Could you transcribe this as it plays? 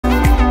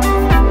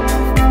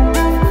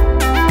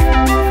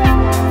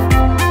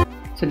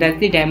So that's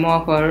the demo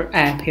of our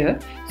app here.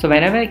 So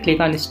whenever I click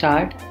on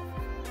start,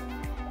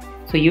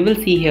 so you will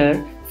see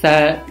here,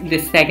 so the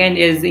second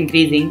is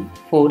increasing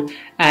 4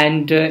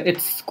 and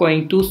it's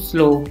going too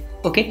slow.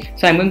 Okay,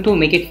 so I'm going to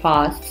make it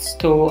fast.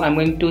 So I'm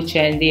going to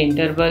change the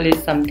interval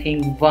is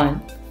something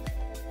 1.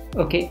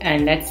 Okay,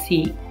 and let's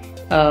see,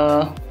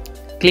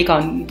 click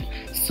on,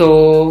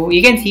 so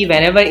you can see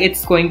whenever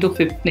it's going to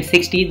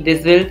 60,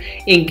 this will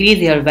increase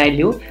your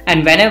value,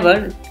 and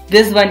whenever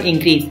this one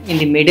increase in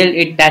the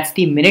middle, that's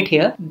the minute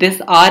here,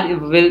 this R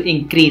will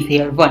increase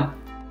here 1.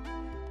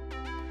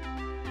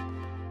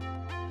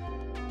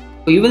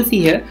 So you will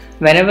see here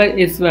whenever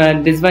is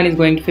this one is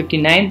going to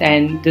 59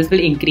 and this will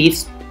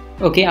increase,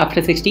 okay,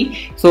 after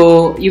 60.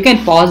 So you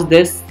can pause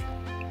this,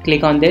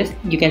 click on this,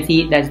 you can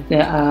see that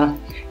the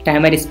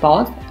timer is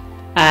paused,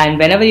 and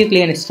whenever you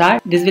click on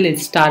start, this will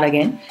start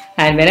again,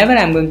 and whenever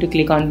I'm going to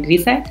click on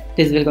reset,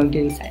 this will going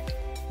to reset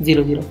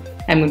 00.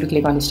 I'm going to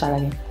click on start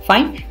again.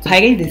 Fine. So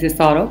hi guys, this is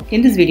Saurabh.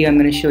 In this video I'm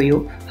going to show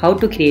you how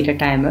to create a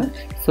timer.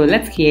 So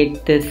let's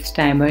create this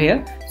timer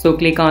here. So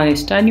click on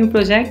start new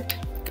project,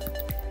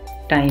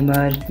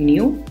 timer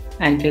new,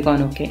 and click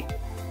on OK.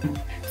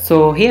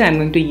 So here I'm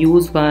going to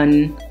use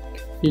one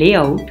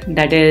layout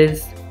that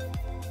is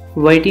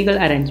vertical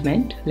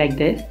arrangement like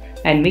this,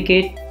 and make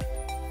it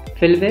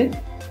fill width,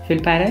 fill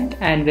parent,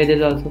 and width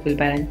is also fill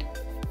parent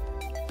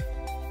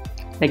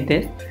like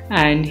this.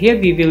 And here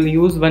we will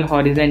use one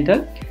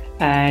horizontal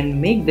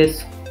and make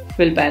this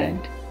fill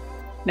parent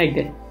like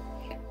this,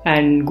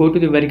 and go to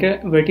the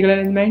vertical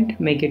arrangement,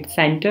 make it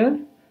center,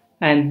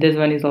 and this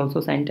one is also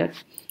center.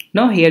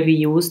 Now here we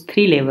use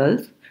 3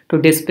 labels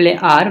to display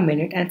hour,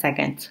 minute, and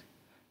seconds.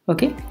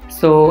 Okay,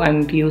 so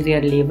I'm going to use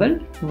here label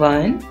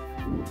 1,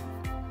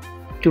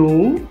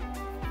 2,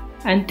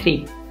 and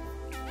 3.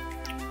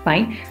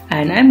 Fine,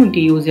 and I'm going to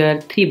use here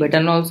 3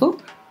 button also.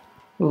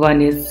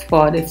 One is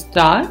for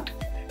start,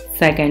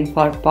 second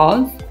for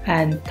pause,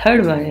 and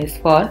third one is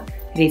for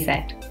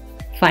reset.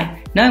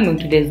 Fine, now I'm going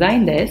to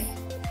design this.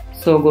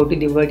 So go to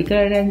the vertical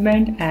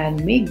arrangement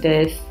and make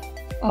this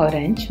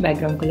orange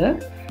background color,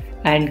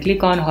 and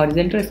click on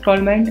horizontal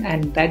scrollment,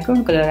 and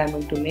background color I'm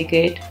going to make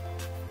it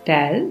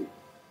tell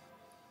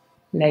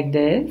like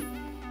this,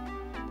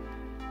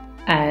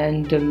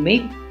 and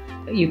make,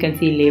 you can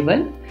see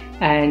label,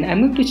 and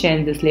I'm going to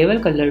change this label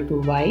color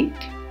to white,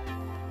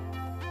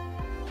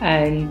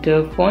 and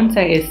font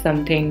size is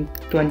something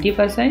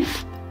 20%,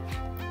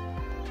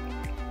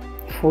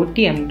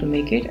 40 I'm going to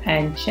make it,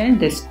 and change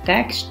this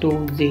text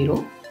to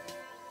 0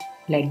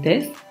 like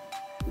this,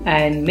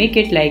 and make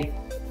it like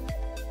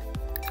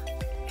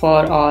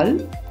for all,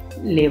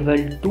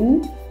 label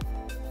 2,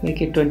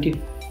 make it 20,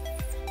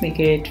 make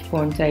it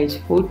font size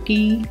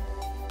 40,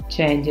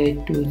 change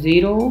it to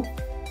 0,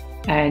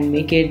 and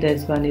make it,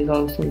 this one is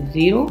also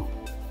 0,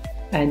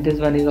 and this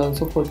one is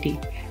also 40.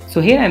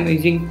 So here I'm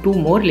using 2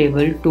 more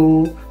label,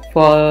 2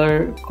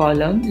 for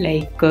column,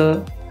 like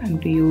I'm going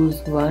to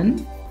use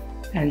 1,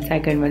 and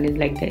second one is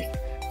like this.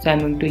 So I'm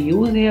going to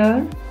use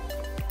here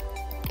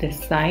the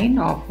sign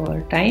of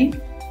our time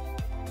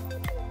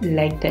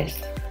like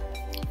this.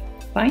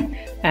 Fine,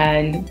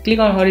 and click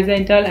on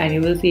horizontal, and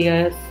you will see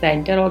a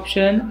center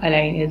option,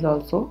 align is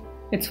also,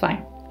 it's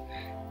fine.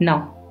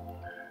 Now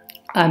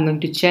I'm going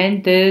to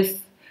change this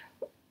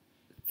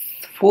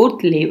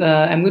fourth label,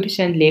 I'm going to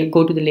change,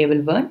 go to the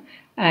label 1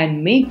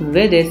 and make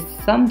width is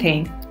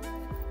something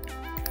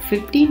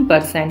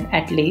 15%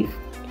 at least,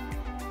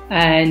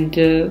 and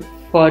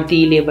for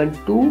the label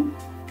 2,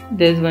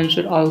 this one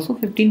should also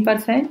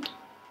 15%,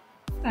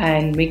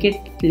 and make it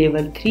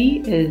label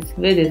 3 is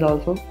width is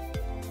also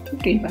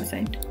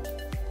 15%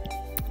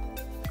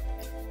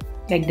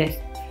 like this,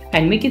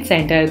 and make it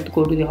center.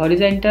 Go to the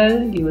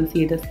horizontal, you will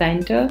see the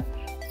center.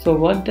 So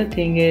what the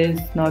thing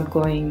is not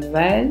going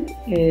well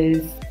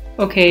is,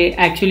 okay,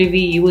 actually we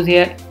use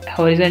here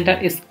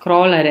horizontal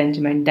scroll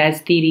arrangement,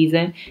 that's the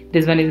reason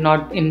this one is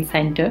not in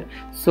center.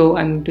 So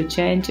I'm going to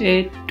change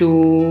it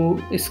to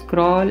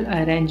scroll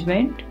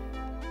arrangement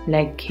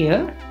like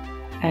here,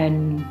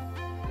 and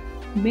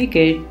make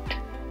it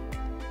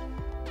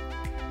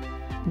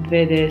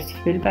with this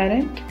fill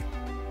parent,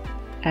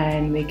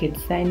 and make it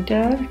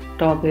center,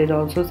 top is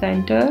also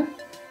center,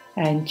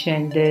 and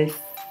change this,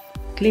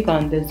 click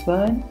on this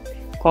one,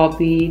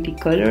 copy the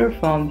color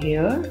from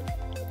here,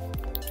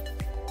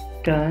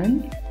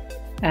 done,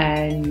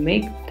 and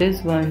make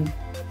this one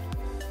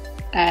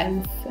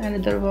as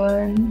another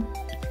one,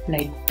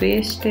 like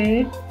paste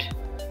it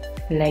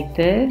like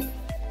this,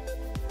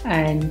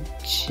 and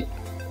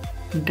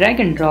drag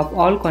and drop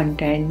all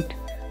content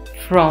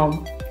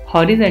from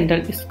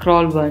horizontal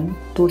scroll 1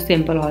 to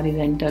simple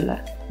horizontal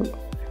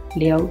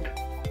layout.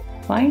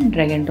 Fine,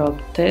 drag and drop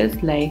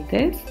this like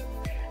this,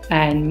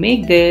 and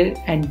make this,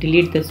 and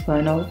delete this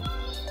one or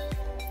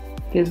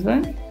this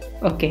one.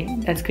 Okay,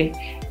 that's great.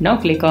 Now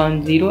click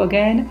on 0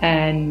 again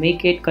and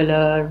make it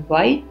color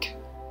white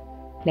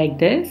like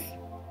this.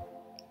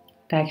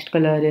 Text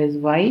color is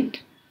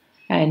white,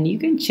 and you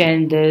can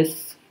change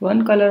this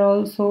one color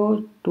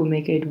also to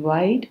make it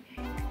white,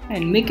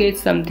 and make it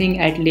something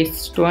at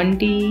least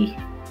 20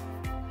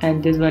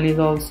 and this one is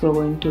also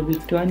going to be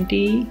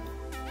 20,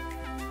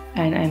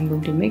 and I'm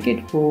going to make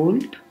it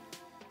bold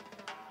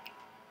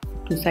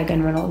to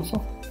second one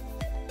also.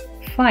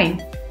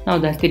 Fine. Now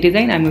that's the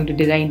design. I'm going to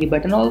design the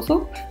button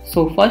also.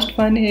 So first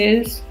one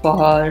is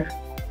for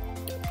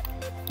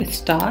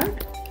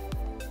start.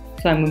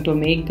 So I'm going to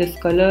make this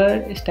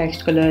color, its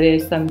text color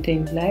is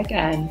something black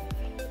and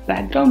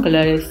background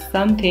color is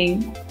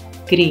something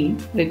green,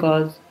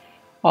 because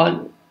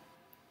almost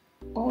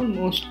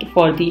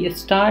for the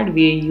start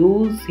we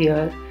use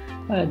here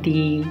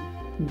the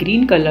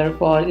green color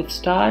for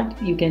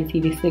start. You can see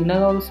the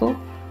signal also,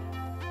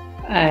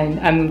 and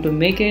I'm going to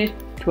make it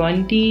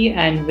 20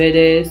 and width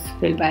is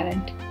fill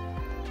parent.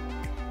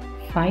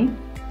 Fine.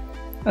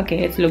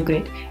 Okay, it's look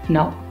great.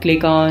 Now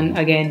click on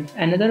again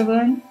another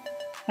one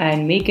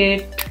and make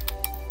it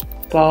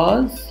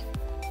pause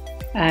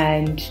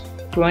and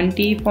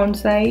 20 font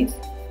size,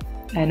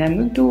 and I'm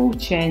going to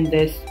change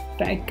this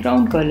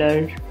background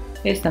color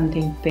is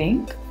something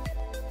pink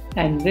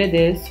and width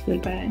is fill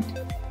parent,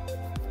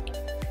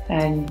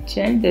 and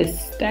change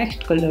this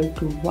text color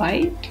to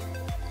white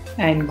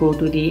and go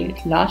to the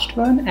last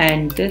one,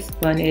 and this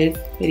one is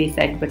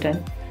reset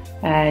button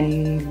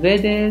and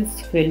width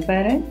is fill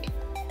parent,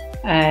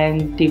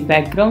 and the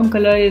background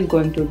color is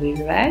going to be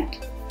red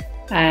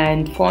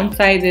and font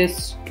size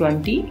is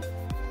 20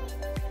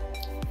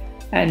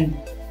 and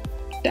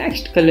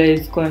text color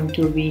is going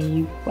to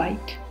be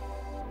white.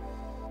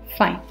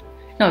 Fine.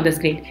 Now that's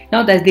great.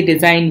 Now that's the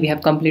design we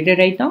have completed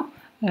right now,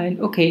 and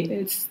okay,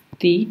 it's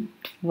the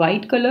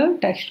white color,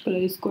 text color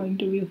is going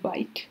to be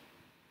white.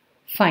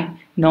 Fine.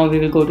 Now we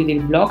will go to the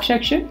block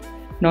section.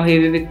 Now here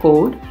we will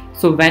code.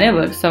 So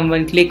whenever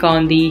someone click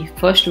on the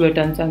first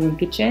button, so I'm going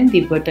to change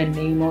the button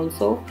name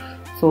also.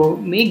 So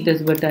make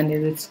this button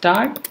is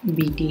start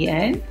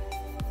btn.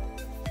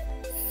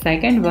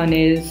 Second one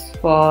is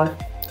for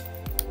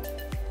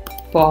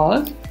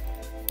pause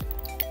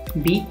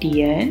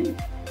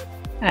btn,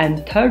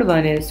 and third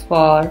one is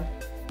for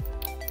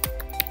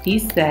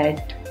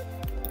reset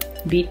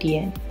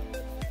btn.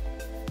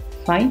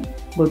 Fine.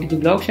 Go to the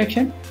block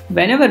section.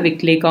 Whenever we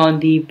click on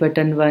the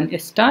button 1,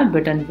 start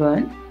button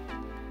 1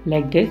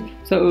 like this,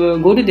 so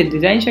go to the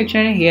design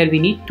section. Here we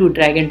need to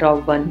drag and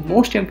drop one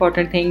most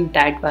important thing,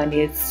 that one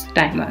is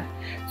timer.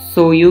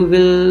 So you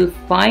will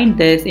find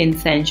this in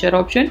sensor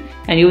option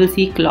and you will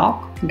see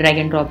clock. Drag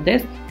and drop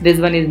this. This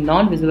one is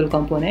non-visible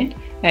component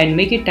and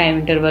make it time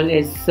interval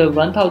is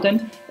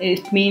 1000.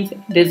 It means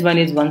this one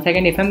is 1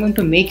 second. If I'm going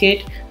to make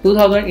it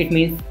 2000, it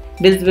means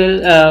this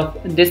will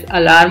this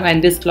alarm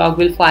and this clock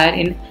will fire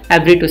in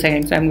every 2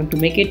 seconds. So I'm going to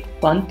make it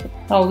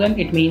 1000.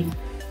 It means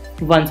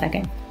 1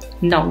 second.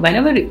 Now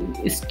whenever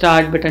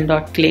start button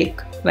dot click,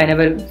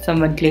 whenever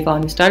someone click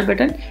on start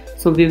button,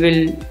 so we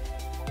will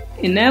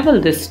enable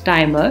this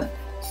timer,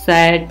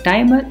 set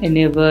timer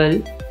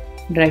enable,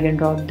 drag and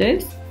drop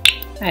this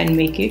and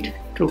make it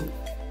true.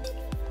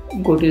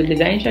 Go to the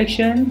design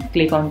section,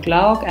 click on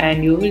clock,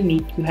 and you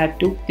have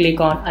to click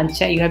on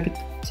uncheck. You have to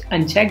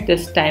uncheck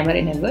this timer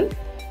enable.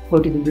 Go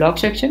to the block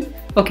section.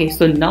 Okay,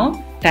 so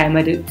now timer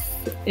is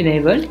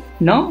enabled.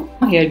 Now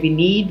here we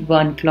need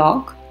one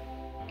clock.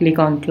 Click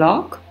on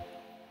clock,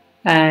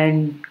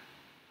 and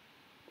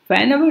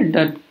whenever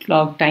the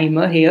clock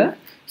timer here,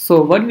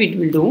 so what we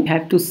will do, we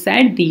have to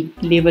set the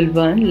label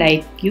 1,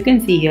 like you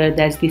can see here,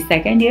 that's the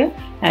second here,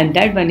 and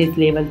that one is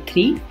label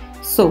 3.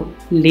 So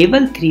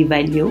label 3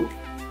 value,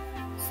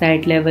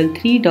 set level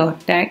 3 dot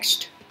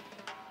text,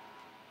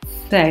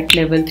 set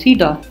level 3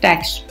 dot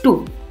text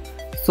 2.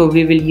 So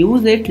we will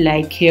use it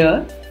like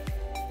here,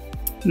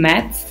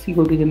 maths. You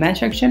go to the math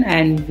section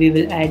and we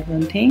will add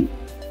one thing,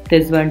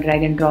 this one,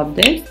 drag and drop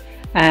this,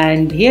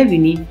 and here we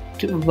need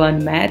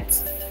one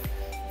maths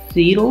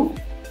 0,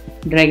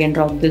 drag and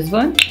drop this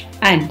one,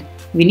 and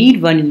we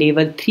need one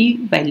label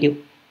 3 value.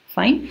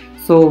 Fine.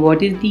 So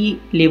what is the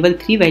label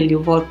 3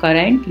 value for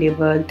current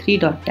label 3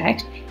 dot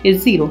text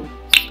is 0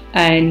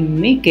 and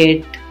make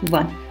it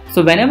 1.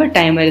 So whenever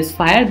timer is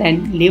fired,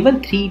 then label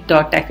 3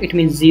 dot text, it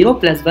means 0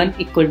 plus 1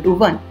 equal to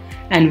 1,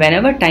 and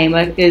whenever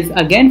timer is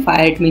again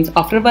fired, it means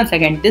after 1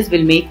 second, this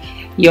will make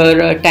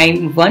your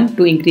time 1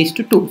 to increase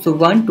to 2. So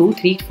 1 2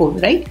 3 4,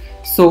 right?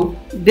 So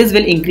this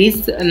will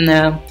increase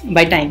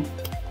by time.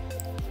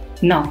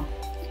 Now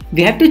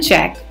we have to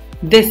check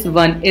this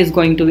one is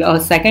going to be our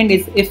second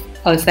is, if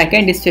our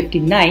second is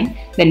 59,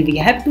 then we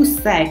have to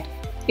set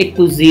it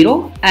to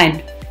 0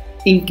 and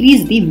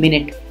increase the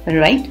minute,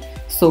 right?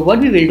 So what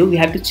we will do, we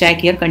have to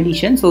check here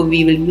condition. So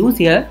we will use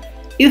here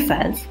if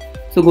else.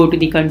 So go to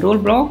the control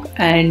block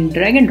and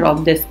drag and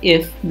drop this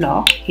if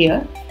block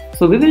here.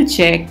 So we will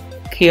check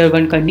here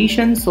one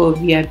condition. So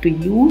we have to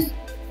use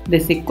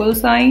this equal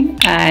sign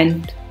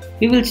and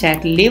we will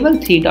check label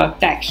 3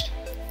 dot text.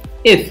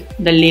 If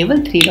the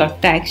label 3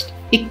 dot text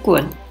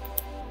equal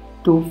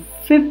to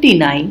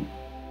 59,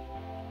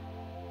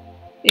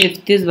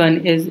 if this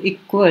one is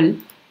equal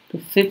to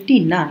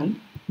 59,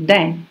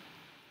 then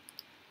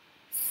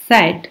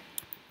set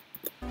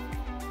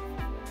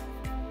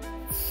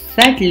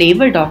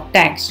label dot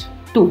text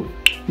to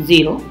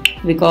 0,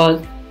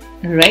 because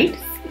right,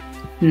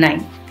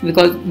 9,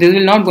 because this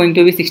will not going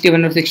to be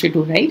 61 or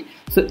 62, right?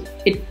 So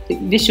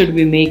this should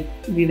be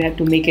we have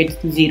to make it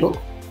 0,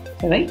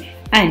 right?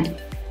 And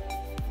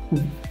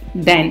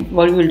then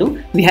what we will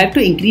do, we have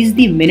to increase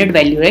the minute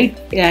value, right?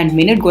 And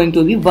minute going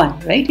to be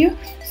 1 right here.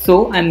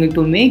 So I'm going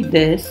to make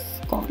this,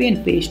 copy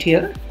and paste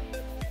here,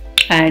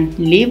 and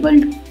label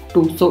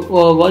 2.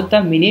 So what's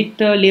the minute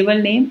label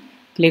name?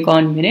 Click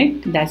on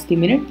minute, that's the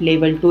minute.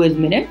 Label 2 is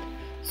minute.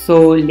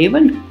 So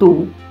label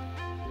 2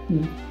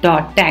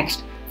 dot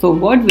text. So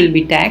what will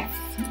be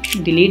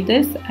text? Delete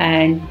this,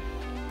 and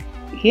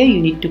here you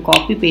need to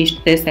copy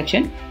paste this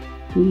section.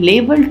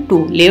 Label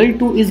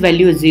 2 is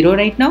value is 0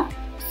 right now.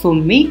 So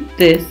make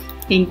this,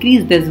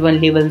 increase this one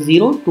label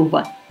 0 to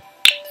 1.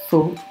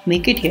 So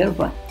make it here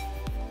 1.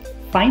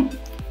 Fine.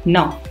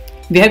 Now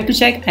we have to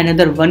check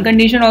another one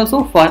condition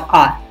also for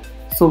R.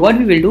 So what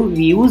we will do,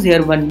 we use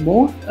here one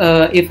more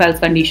if else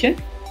condition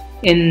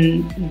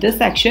in this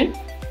section.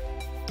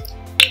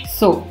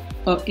 So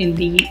in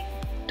the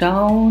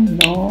down,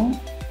 no,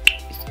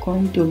 it's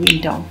going to be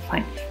down.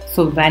 Fine.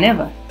 So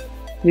whenever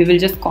we will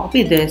just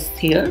copy this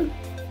here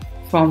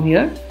from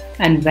here,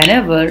 and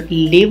whenever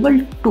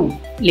label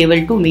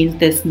 2 means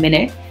this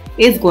minute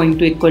is going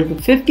to equal to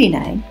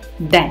 59,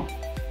 then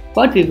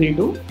what we will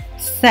do,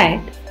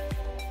 set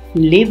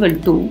label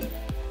 2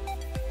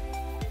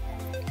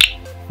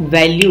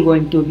 value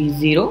going to be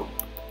 0,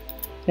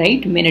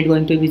 right? Minute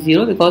going to be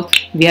 0, because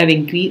we have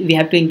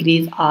to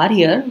increase R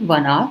here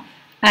 1 hour,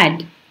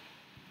 and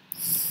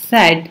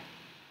set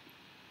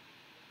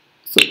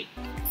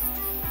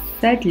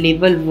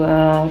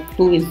label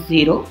 2 is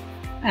 0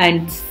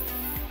 and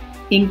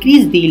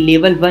increase the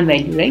label 1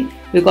 value, right?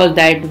 Because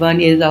that one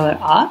is our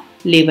R,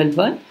 label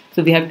 1.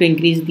 So we have to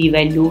increase the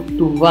value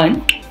to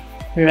 1,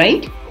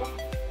 right?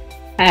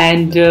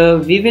 And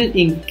we will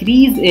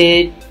increase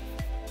it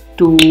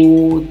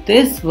to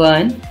this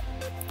one,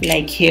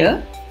 like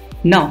here.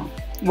 Now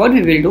what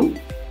we will do,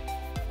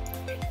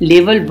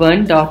 label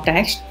 1 dot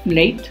text,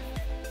 right?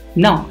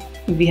 Now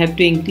we have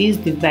to increase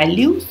the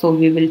value, so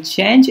we will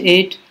change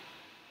it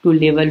to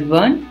label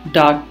 1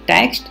 dot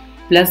text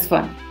plus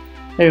 1,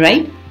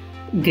 right?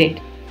 Great.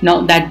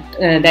 Now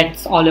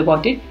that's all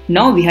about it.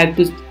 Now we have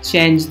to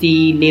change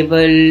the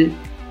label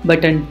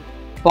button,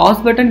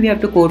 pause button. We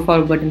have to code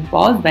for button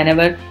pause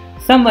whenever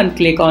someone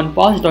click on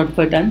pause dot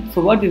button.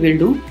 So what we will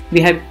do,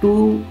 we have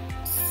to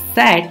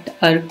set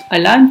our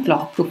alarm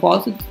clock to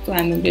false. So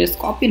I'm going to just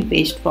copy and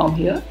paste from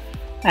here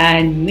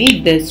and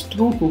make this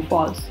true to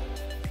false,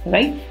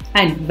 right?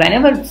 And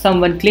whenever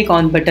someone click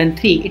on button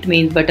 3, it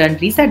means button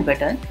reset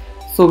button.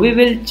 So we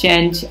will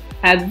change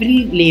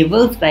every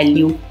label's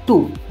value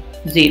to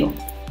 0.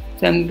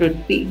 So I'm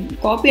going to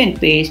copy and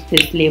paste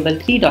this label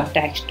 3 dot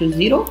text to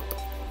 0,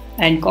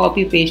 and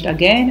copy paste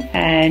again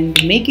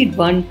and make it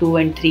 1, 2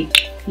 and 3.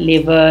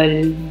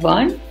 Label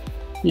 1,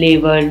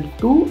 label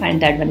 2,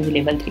 and that one is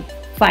label 3.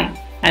 Fine.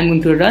 I'm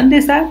going to run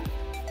this app.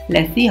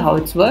 Let's see how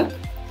it's work.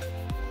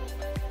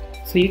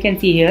 So you can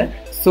see here.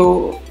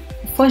 So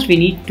first we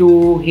need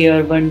to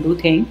here do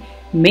thing.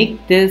 Make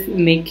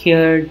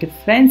here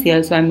difference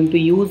here. So I'm going to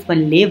use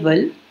one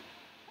label,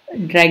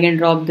 drag and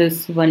drop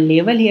this one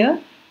label here,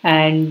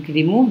 and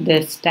remove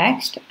this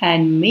text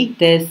and make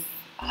this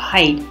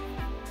height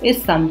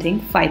is something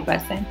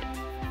 5%.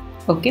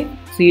 Okay,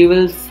 so you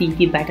will see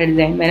the better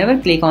design.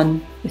 Whenever click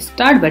on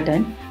start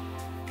button,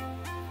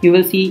 you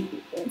will see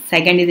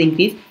second is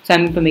increased. So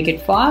I'm going to make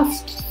it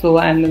fast. So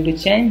I'm going to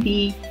change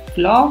the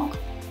clock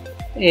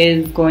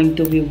is going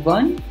to be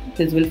 1.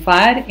 This will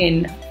fire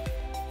in,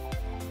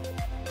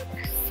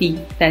 see,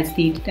 that's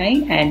the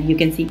time, and you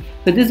can see,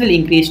 so this will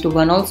increase to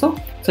 1 also.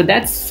 So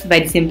that's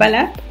very simple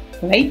app,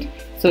 right?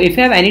 So if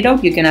you have any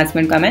doubt, you can ask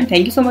me in comment.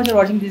 Thank you so much for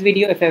watching this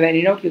video. If you have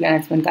any doubt, you can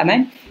ask me in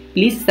comment.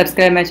 Please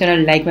subscribe my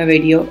channel, like my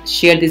video,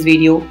 share this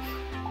video,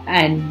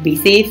 and be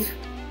safe.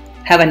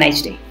 Have a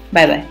nice day.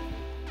 Bye bye.